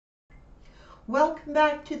Welcome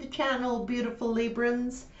back to the channel, beautiful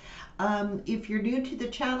Librans. If you're new to the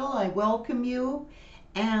channel, I welcome you.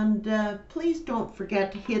 And please don't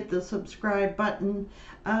forget to hit the subscribe button.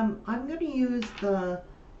 I'm going to use the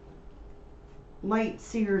Light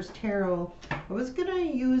Seers Tarot. I was going to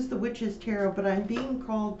use the Witch's Tarot, but I'm being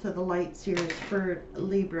called to the Light Seers for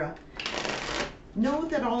Libra. Know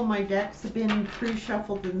that all my decks have been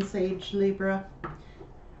pre-shuffled and saged, Libra.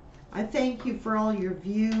 I thank you for all your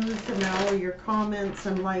views and all your comments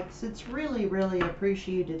and likes. It's really, really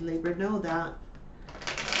appreciated, Libra. Know that.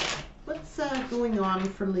 What's going on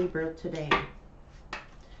for Libra today?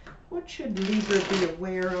 What should Libra be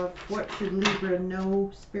aware of? What should Libra know,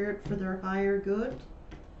 Spirit, for their higher good?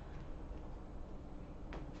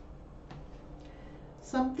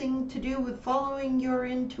 Something to do with following your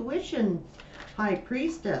intuition, High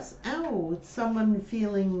Priestess. Oh, someone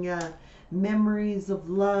feeling memories of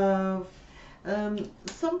love.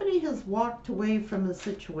 Somebody has walked away from a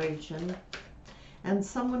situation and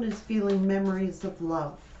someone is feeling memories of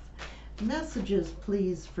love. Messages,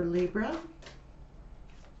 please, for Libra.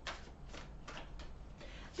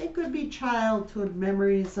 They could be childhood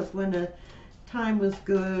memories of when a time was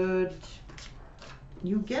good.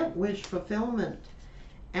 You get wish fulfillment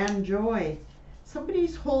and joy.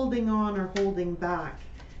 Somebody's holding on or holding back.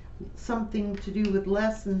 Something to do with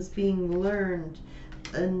lessons being learned,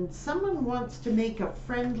 and someone wants to make a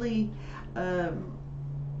friendly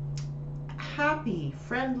happy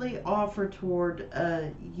friendly offer toward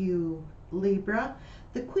you, Libra.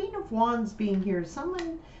 The Queen of Wands being here,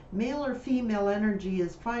 someone, male or female energy,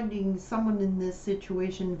 is finding someone in this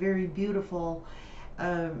situation very beautiful,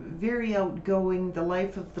 very outgoing, the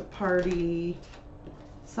life of the party.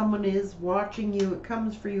 Someone is watching you. It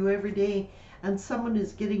comes for you every day. And someone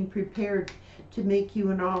is getting prepared to make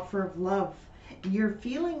you an offer of love. You're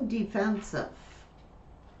feeling defensive,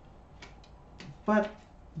 but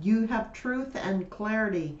you have truth and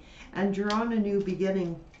clarity, and you're on a new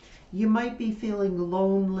beginning. You might be feeling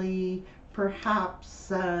lonely,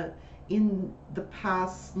 perhaps in the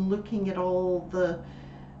past, looking at all the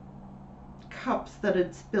cups that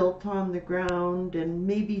had spilt on the ground and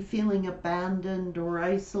maybe feeling abandoned or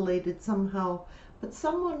isolated somehow. But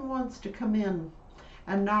someone wants to come in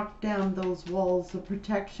and knock down those walls of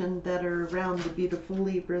protection that are around the beautiful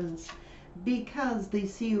Librans, because they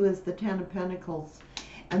see you as the Ten of Pentacles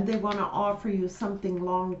and they want to offer you something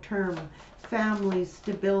long-term, family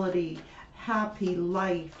stability, happy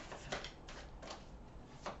life.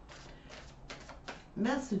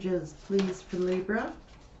 Messages, please, for Libra.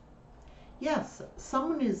 Yes,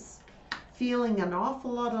 someone is feeling an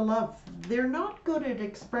awful lot of love. They're not good at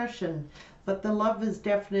expression, but the love is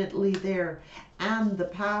definitely there, and the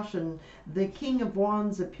passion. The King of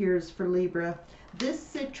Wands appears for Libra. This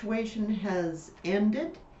situation has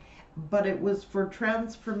ended, but it was for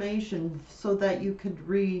transformation, so that you could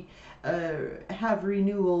have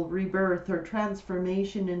renewal, rebirth, or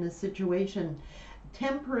transformation in a situation.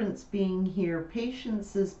 Temperance being here,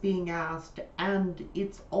 patience is being asked, and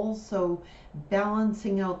it's also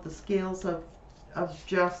balancing out the scales of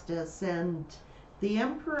justice. And the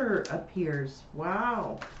Emperor appears.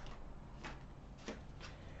 Wow.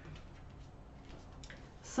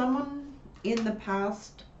 Someone in the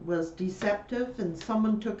past was deceptive and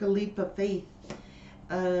someone took a leap of faith.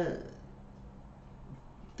 There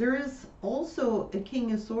is also a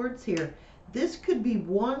King of Swords here. This could be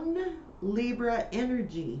one Libra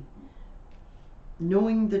energy,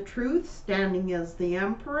 knowing the truth, standing as the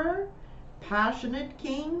Emperor, passionate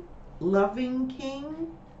king, loving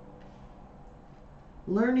king,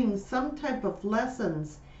 learning some type of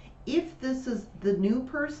lessons. If this is the new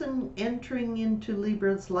person entering into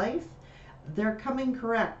Libra's life, they're coming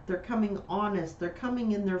correct, they're coming honest, they're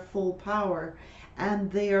coming in their full power,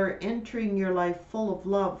 and they are entering your life full of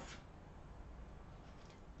love.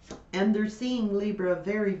 And they're seeing Libra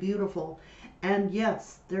very beautiful. And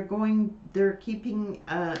yes, they're keeping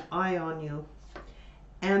an eye on you.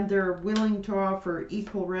 And they're willing to offer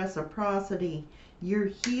equal reciprocity. You're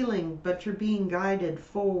healing, but you're being guided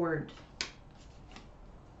forward.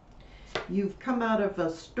 You've come out of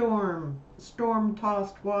a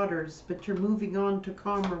storm-tossed waters, but you're moving on to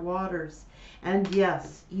calmer waters. And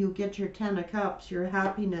yes, you get your Ten of Cups, your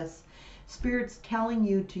happiness. Spirit's telling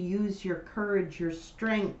you to use your courage, your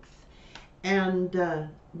strength. And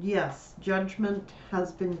yes, judgment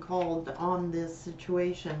has been called on this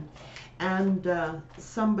situation. And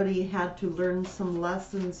somebody had to learn some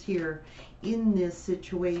lessons here in this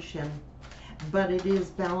situation. But it is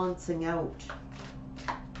balancing out.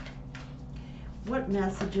 What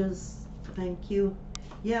messages, thank you,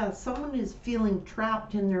 Yeah, someone is feeling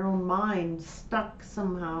trapped in their own mind, stuck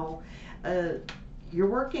somehow. Uh, you're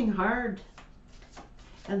working hard,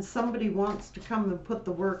 and somebody wants to come and put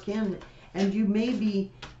the work in, and you may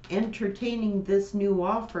be entertaining this new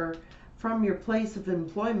offer from your place of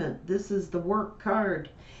employment. This is the work card.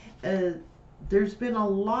 Uh, there's been a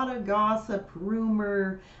lot of gossip,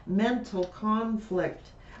 rumor, mental conflict,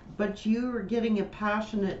 but you are getting a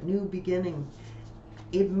passionate new beginning.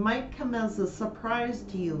 It might come as a surprise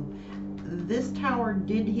to you. This tower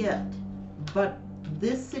did hit, but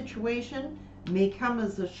this situation may come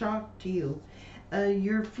as a shock to you.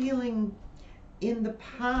 You're feeling, in the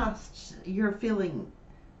past, you're feeling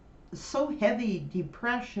so heavy,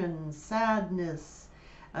 depression, sadness,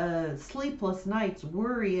 sleepless nights,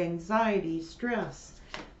 worry, anxiety, stress.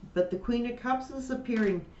 But the Queen of Cups is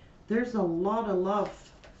appearing. There's a lot of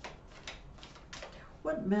love.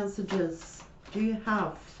 What messages do you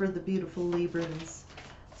have for the beautiful Librans?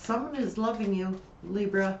 Someone is loving you,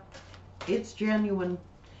 Libra. It's genuine.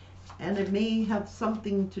 And it may have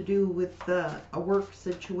something to do with a work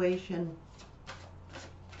situation.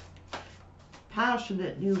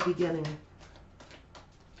 Passionate new beginning.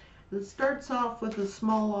 It starts off with a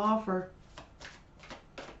small offer.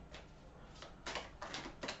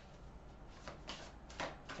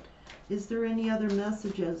 Is there any other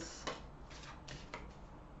messages?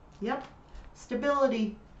 Yep.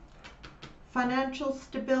 Stability. Financial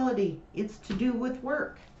stability. It's to do with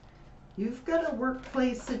work. You've got a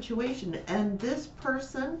workplace situation, and this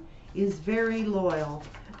person is very loyal,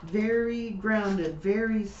 very grounded,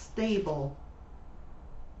 very stable.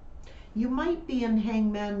 You might be in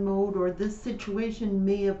hangman mode, or this situation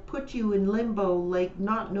may have put you in limbo, like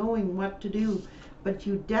not knowing what to do, but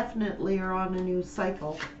you definitely are on a new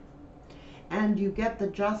cycle. And you get the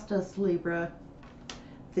Justice, Libra.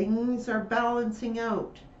 Things are balancing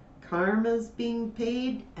out. Karma's being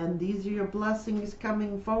paid, and these are your blessings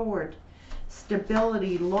coming forward.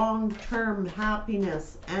 Stability, long-term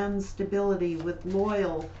happiness and stability with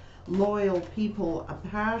loyal people, a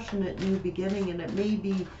passionate new beginning, and it may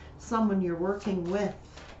be someone you're working with.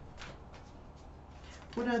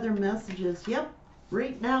 What other messages? Yep,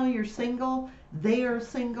 right now you're single, they are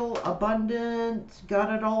single, abundant,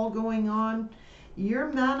 got it all going on.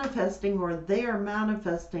 You're manifesting, or they are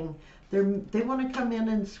manifesting. They want to come in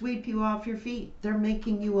and sweep you off your feet. They're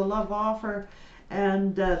making you a love offer,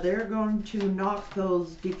 and they're going to knock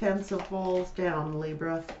those defensive walls down,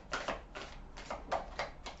 Libra.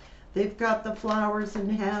 They've got the flowers in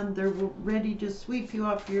hand. They're ready to sweep you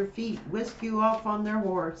off your feet, whisk you off on their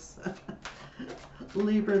horse.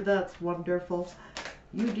 Libra, that's wonderful.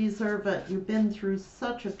 You deserve it. You've been through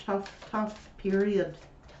such a tough period.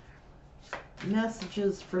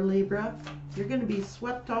 Messages for Libra. You're going to be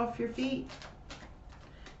swept off your feet.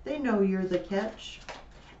 They know you're the catch,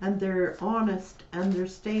 and they're honest, and they're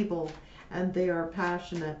stable, and they are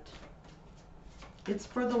passionate. It's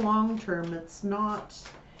for the long term. It's not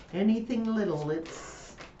anything little.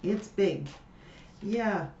 It's big.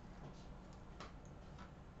 Yeah.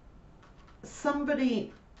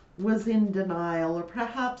 Somebody was in denial, or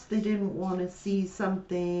perhaps they didn't want to see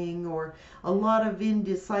something, or a lot of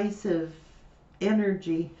indecisive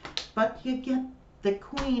energy, but you get the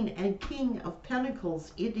Queen and King of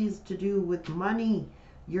Pentacles. It is to do with money.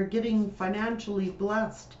 You're getting financially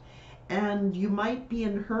blessed, and you might be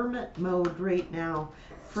in hermit mode right now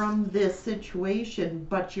from this situation,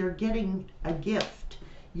 but you're getting a gift.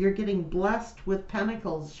 You're getting blessed with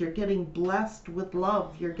pentacles. You're getting blessed with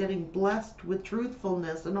love. You're getting blessed with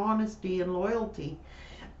truthfulness and honesty and loyalty.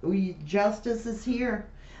 Justice is here.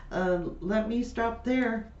 Let me stop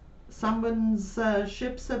there. Someone's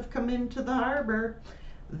ships have come into the harbor.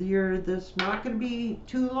 There's not going to be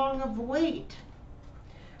too long of a wait.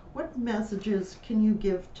 What messages can you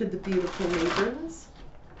give to the beautiful Librans?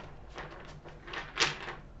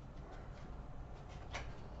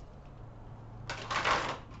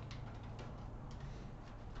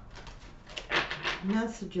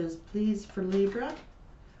 Messages, please, for Libra.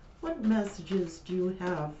 What messages do you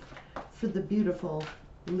have for the beautiful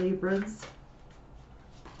Librans?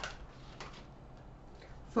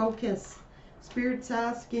 Focus. Spirit's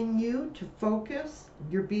asking you to focus.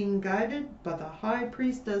 You're being guided by the High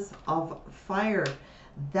Priestess of Fire.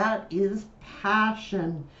 That is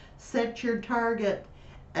passion. Set your target,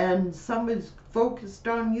 and someone's focused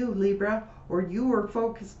on you, Libra, or you are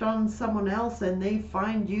focused on someone else, and they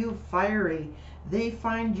find you fiery. They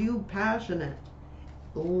find you passionate.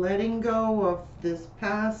 Letting go of this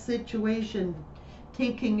past situation,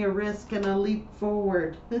 taking a risk and a leap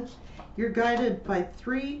forward. You're guided by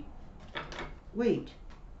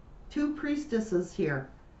two priestesses here.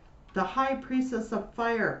 the High Priestess of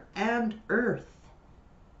Fire and Earth.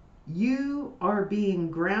 You are being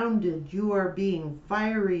grounded. You are being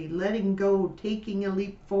fiery, letting go, taking a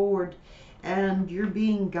leap forward, and you're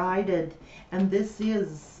being guided. And this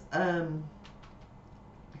is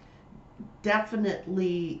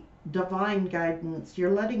definitely divine guidance.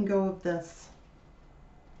 You're letting go of this.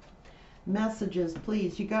 Messages,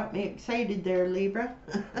 please. You got me excited there, Libra.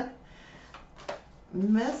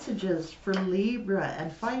 Messages for Libra,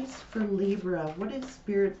 advice for Libra. What is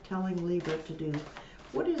Spirit telling Libra to do?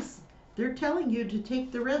 They're telling you to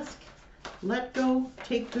take the risk. Let go,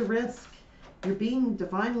 take the risk. You're being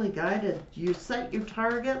divinely guided. You set your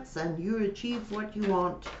targets and you achieve what you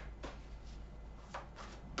want.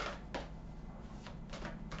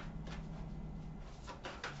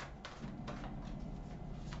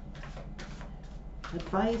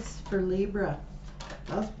 Advice for Libra.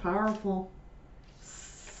 That's powerful.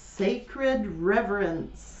 Sacred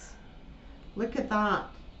reverence. Look at that.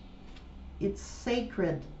 It's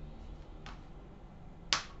sacred.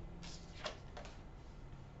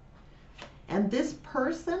 And this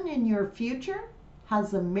person in your future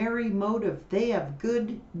has a merry motive. They have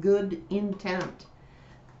good intent.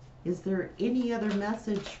 Is there any other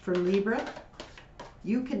message for Libra?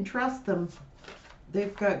 You can trust them.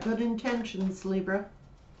 They've got good intentions, Libra.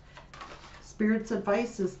 Spirit's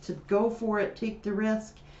advice is to go for it, take the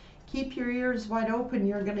risk. Keep your ears wide open.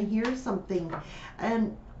 You're going to hear something.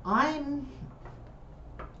 And I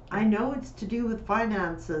know it's to do with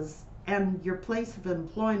finances and your place of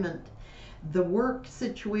employment. The work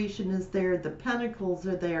situation is there. The pentacles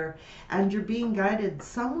are there. And you're being guided.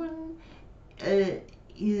 Someone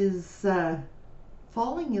is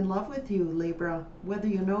falling in love with you, Libra, whether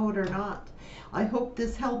you know it or not. I hope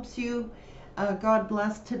this helps you. God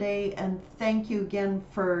bless today, and thank you again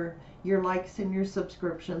for your likes and your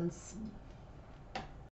subscriptions.